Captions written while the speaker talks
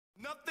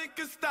Nothing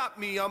can stop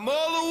me, I'm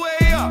all the way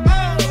up.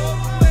 All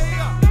the way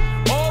up.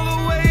 All the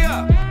way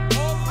up.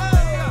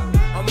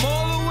 I'm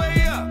all the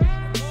way up.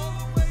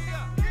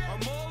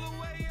 I'm all the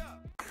way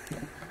up.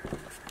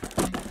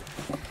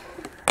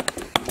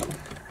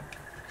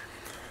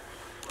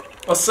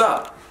 What's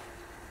up?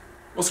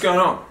 What's going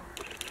on?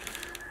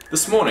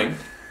 This morning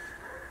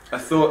I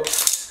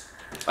thought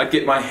I'd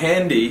get my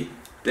handy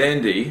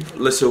dandy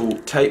little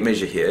tape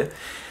measure here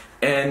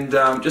and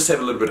just have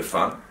a little bit of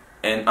fun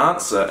and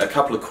answer a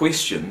couple of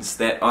questions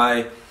that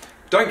I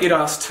don't get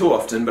asked too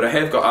often, but I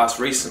have got asked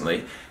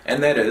recently,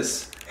 and that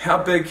is, how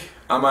big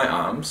are my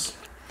arms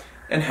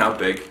and how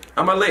big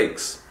are my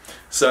legs?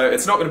 So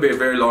it's not going to be a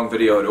very long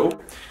video at all.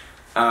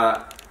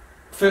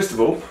 First of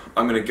all,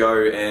 I'm going to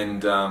go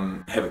and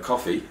have a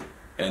coffee,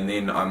 and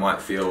then I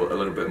might feel a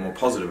little bit more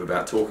positive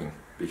about talking,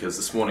 because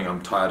this morning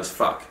I'm tired as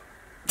fuck.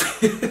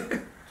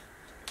 But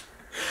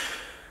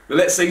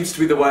that seems to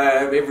be the way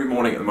I am every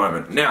morning at the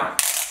moment. Now,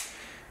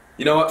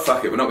 you know what,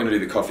 fuck it, we're not going to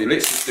do the coffee,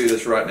 let's just do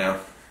this right now.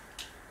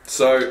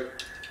 So,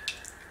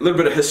 a little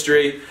bit of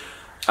history.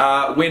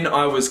 When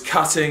I was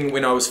cutting,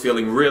 when I was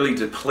feeling really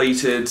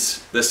depleted,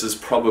 this is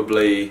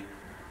probably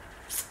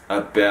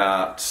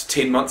about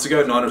 10 months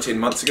ago, 9 or 10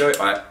 months ago,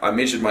 I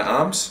measured my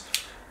arms.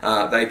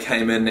 They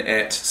came in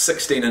at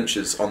 16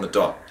 inches on the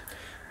dot.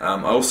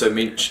 I also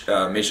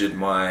measured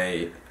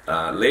my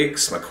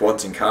legs, my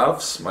quads and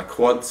calves. My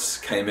quads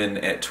came in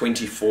at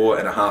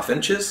 24.5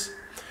 inches,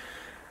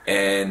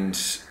 and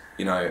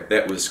you know,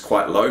 that was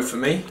quite low for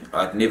me.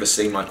 I'd never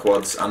seen my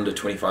quads under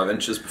 25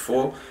 inches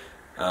before,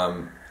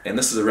 and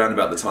this is around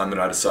about the time that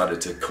I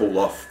decided to call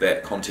off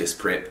that contest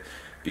prep,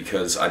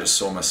 because I just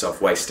saw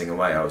myself wasting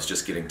away. I was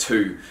just getting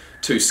too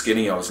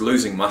skinny, I was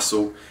losing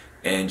muscle,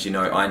 and you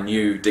know, I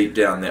knew deep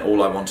down that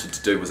all I wanted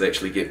to do was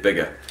actually get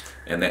bigger,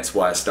 and that's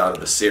why I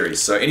started this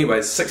series. So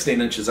anyways,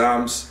 16 inches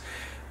arms,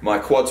 my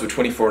quads were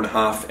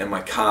 24.5, and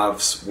my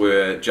calves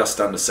were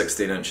just under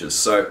 16 inches.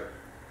 So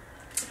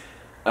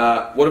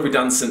what have we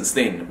done since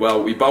then?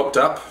 Well, we bulked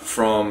up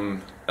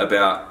from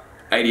about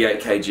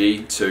 88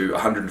 kg to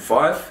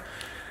 105.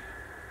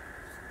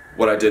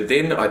 What I did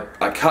then,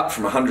 I cut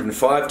from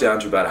 105 down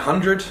to about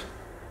 100,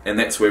 and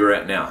that's where we're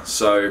at now.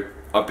 So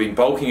I've been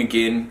bulking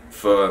again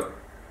for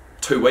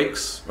 2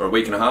 weeks, or a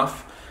week and a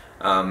half.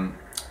 I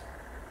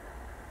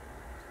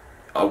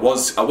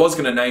was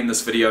going to name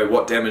this video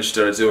 "What damage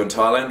did I do in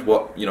Thailand?"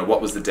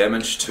 What was the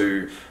damage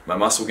to my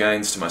muscle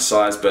gains, to my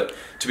size? But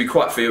to be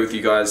quite fair with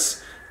you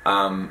guys,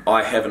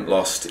 I haven't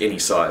lost any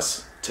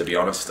size, to be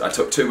honest. I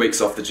took 2 weeks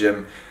off the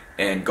gym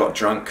and got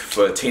drunk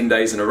for 10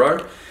 days in a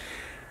row,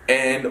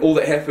 and all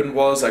that happened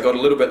was I got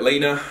a little bit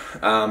leaner.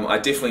 I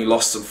definitely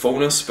lost some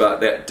fullness, but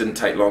that didn't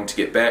take long to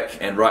get back,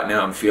 and right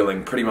now I'm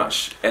feeling pretty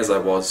much as I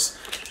was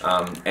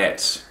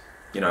at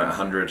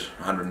 100,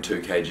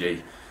 102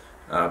 kg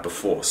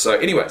before. So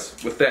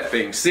anyways, with that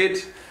being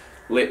said,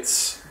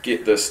 let's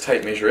get this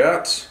tape measure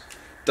out.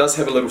 It does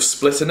have a little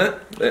split in it,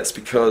 that's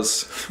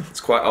because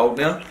it's quite old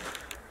now,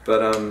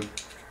 but I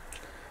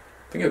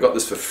think I got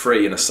this for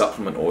free in a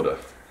supplement order.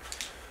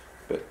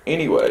 But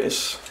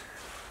anyways,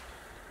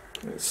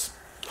 let's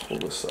pull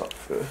this up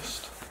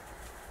first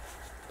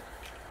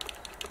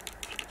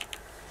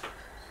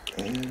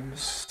and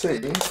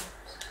see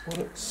what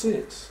it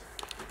says.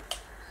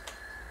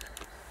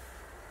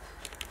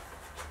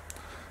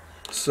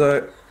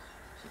 So,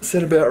 is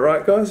that about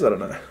right, guys? I don't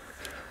know. I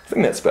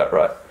think that's about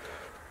right.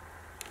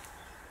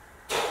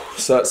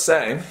 So it's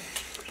saying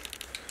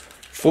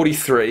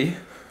 43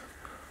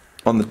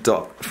 on the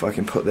dot, if I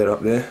can put that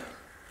up there.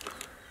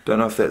 Don't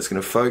know if that's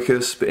going to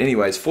focus, but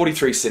anyways,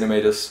 43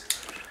 centimeters.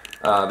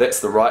 That's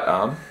the right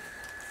arm.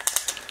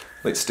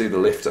 Let's do the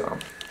left arm.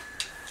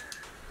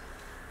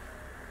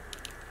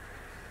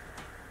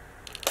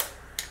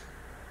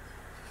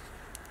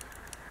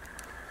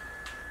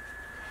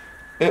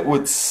 It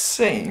would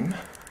seem,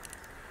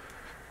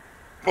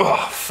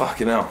 oh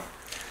fucking hell,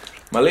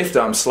 my left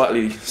arm's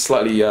slightly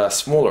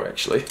smaller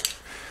actually,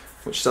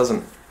 which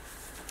doesn't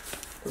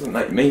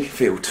make me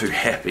feel too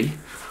happy.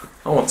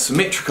 I want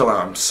symmetrical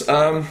arms.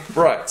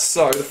 Right,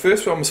 so the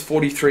first one was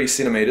 43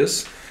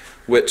 centimeters,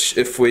 which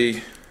if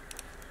we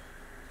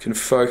can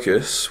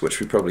focus, which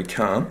we probably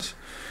can't,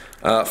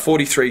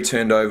 43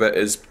 turned over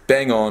is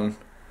bang on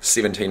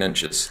 17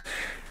 inches.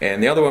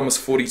 And the other one was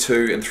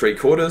 42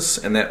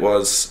 3/4, and that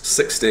was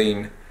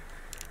 16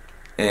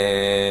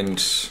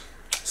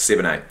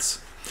 7/8.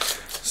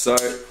 So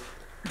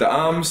the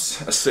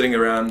arms are sitting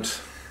around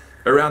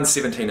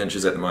 17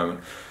 inches at the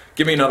moment.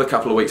 Give me another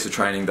couple of weeks of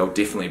training, they'll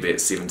definitely be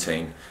at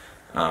 17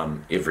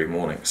 every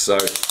morning. So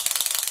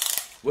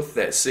with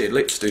that said,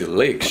 let's do the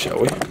legs,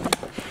 shall we?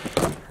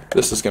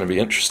 This is going to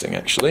be interesting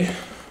actually.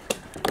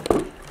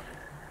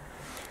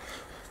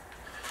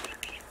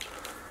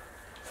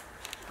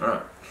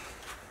 Alright.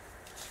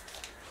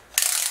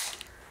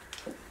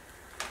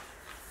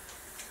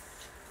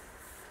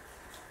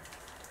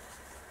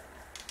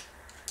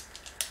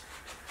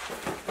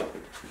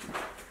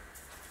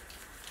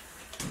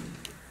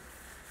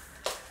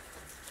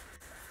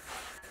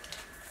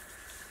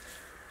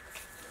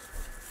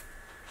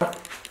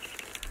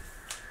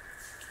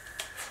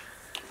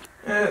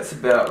 That's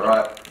about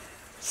right.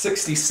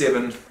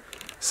 67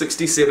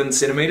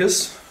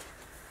 centimeters.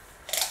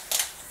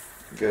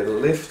 Go to the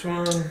left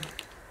one.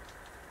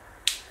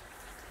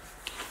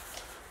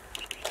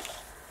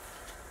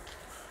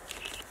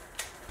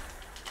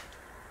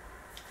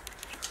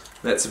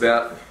 It's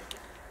about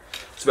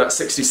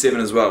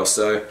 67 as well.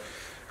 So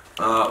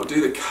we'll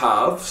do the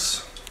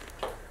calves.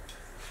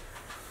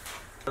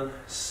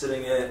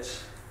 Sitting at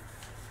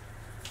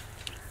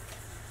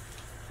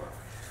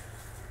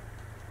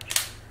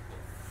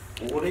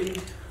 40.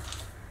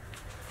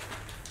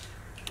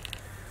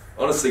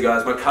 Honestly,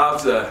 guys, my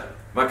calves are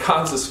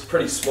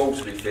pretty small,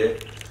 to be fair.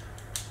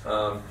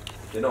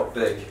 They're not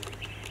big.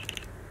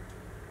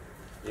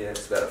 Yeah,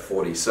 it's about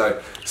 40.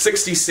 So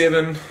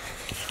 67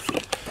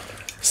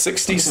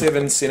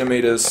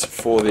 centimeters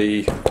for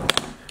the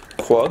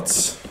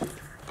quads,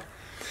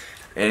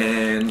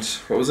 and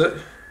what was it?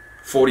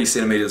 40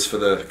 centimeters for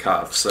the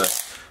calves. So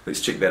let's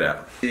check that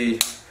out.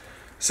 The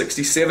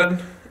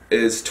 67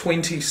 is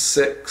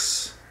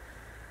 26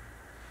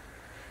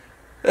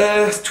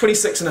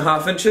 and a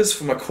half inches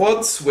for my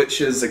quads,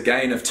 which is a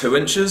gain of 2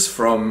 inches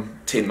from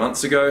 10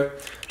 months ago,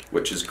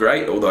 which is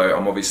great. Although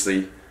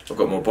I've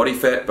got more body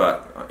fat,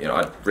 but you know,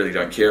 I really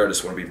don't care. I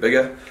just want to be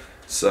bigger.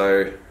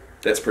 So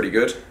that's pretty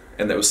good.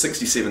 And that was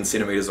 67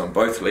 centimeters on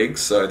both legs.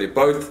 So they're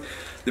both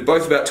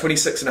about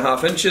 26 and a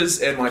half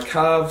inches, and my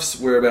calves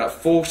were about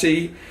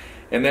 40,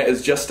 and that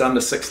is just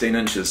under 16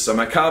 inches. So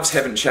my calves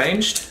haven't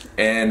changed,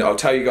 and I'll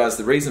tell you guys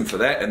the reason for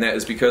that, and that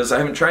is because I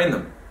haven't trained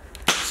them.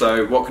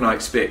 So what can I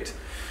expect?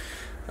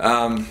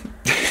 But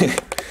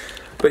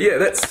yeah,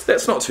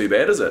 that's not too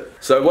bad, is it?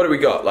 So what do we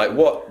got? Like,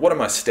 what are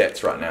my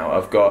stats right now?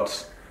 I've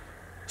got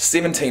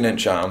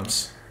 17-inch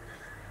arms,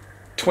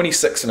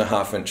 26 and a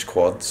half inch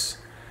quads,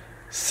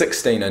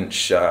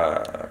 16-inch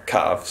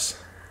calves,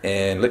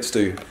 and let's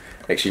do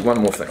actually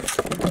one more thing.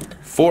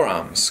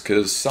 Forearms,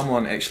 because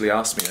someone actually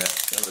asked me that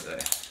the other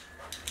day.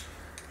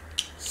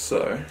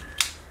 So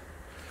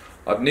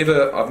I've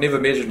never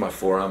measured my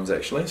forearms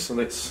actually, so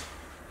let's.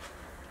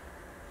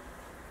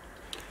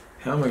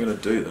 How am I going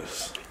to do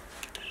this?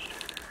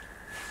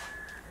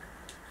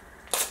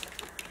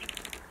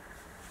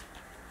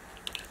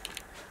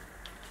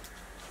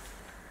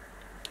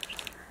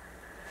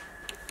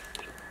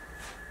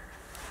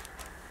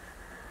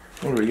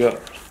 What do we got?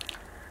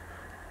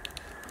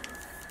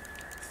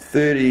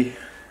 30,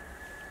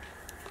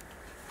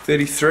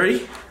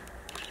 33.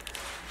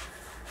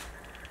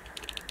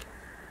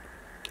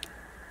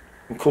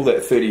 We'll call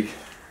that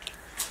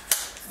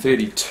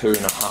 32 and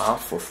a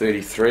half or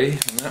 33 in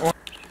that one.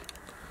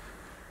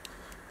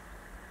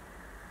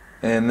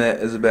 And that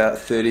is about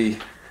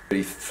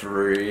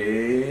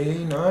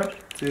 33, no,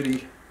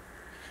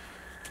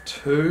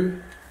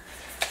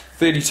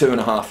 32 and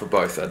a half for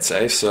both, I'd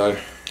say. So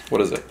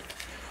what is it?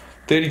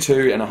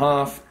 32 and a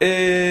half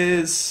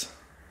is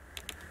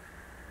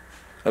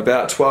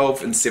about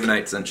 12 and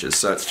 7/8 inches.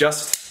 So it's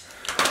just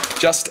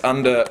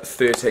under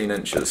 13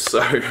 inches.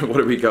 So what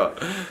do we got?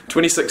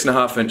 26 and a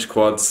half inch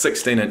quads,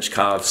 16-inch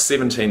calves,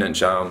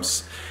 17-inch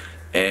arms,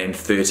 and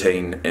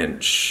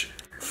 13-inch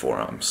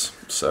forearms.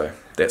 So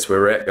that's where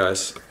we're at,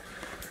 guys.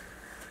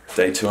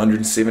 Day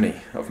 270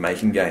 of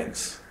making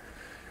gains.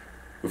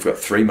 We've got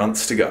 3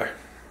 months to go.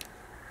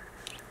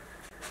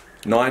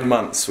 9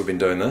 months we've been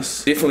doing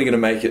this. Definitely going to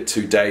make it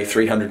to day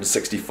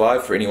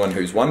 365 for anyone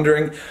who's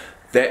wondering.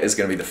 That is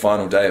going to be the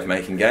final day of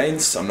making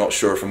gains. I'm not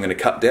sure if I'm going to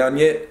cut down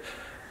yet.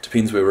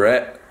 Depends where we're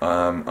at.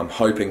 I'm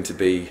hoping to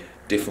be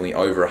definitely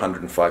over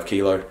 105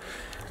 kilo,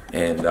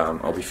 and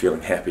I'll be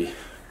feeling happy,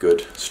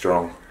 good,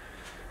 strong,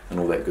 and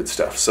all that good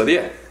stuff. So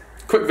yeah,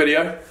 quick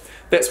video.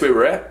 That's where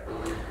we're at.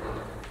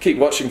 Keep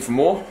watching for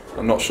more.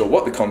 I'm not sure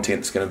what the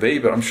content's going to be,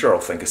 but I'm sure I'll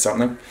think of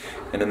something.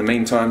 And in the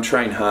meantime,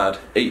 train hard,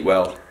 eat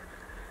well,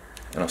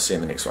 and I'll see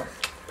you in the next one.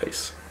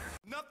 Peace.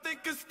 Nothing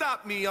can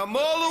stop me, I'm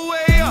all the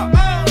way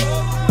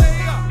up.